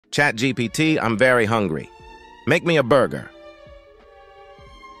Chatgpt, I'm very hungry. Make me a burger.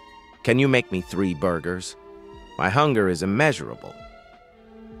 Can you make me 3 burgers? My hunger is immeasurable.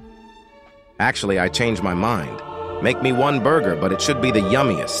 Actually, I changed my mind. Make me 1 burger, but it should be the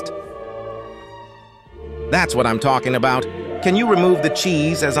yummiest. That's what I'm talking about. Can you remove the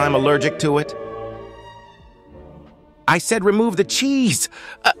cheese as I'm allergic to it? I said remove the cheese!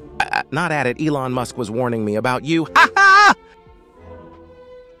 Not at it. Elon Musk was warning me about you. Ha ha!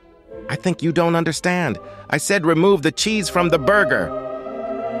 I think you don't understand. I said remove the cheese from the burger.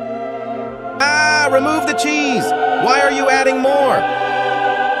 Remove the cheese! Why are you adding more?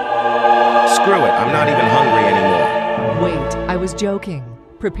 Screw it, I'm not even hungry anymore. Wait, I was joking.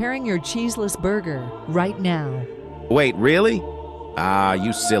 Preparing your cheeseless burger right now. Wait, really?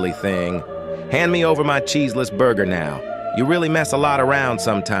 You silly thing. Hand me over my cheeseless burger now. You really mess a lot around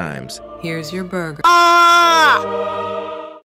sometimes. Here's your burger. Ah!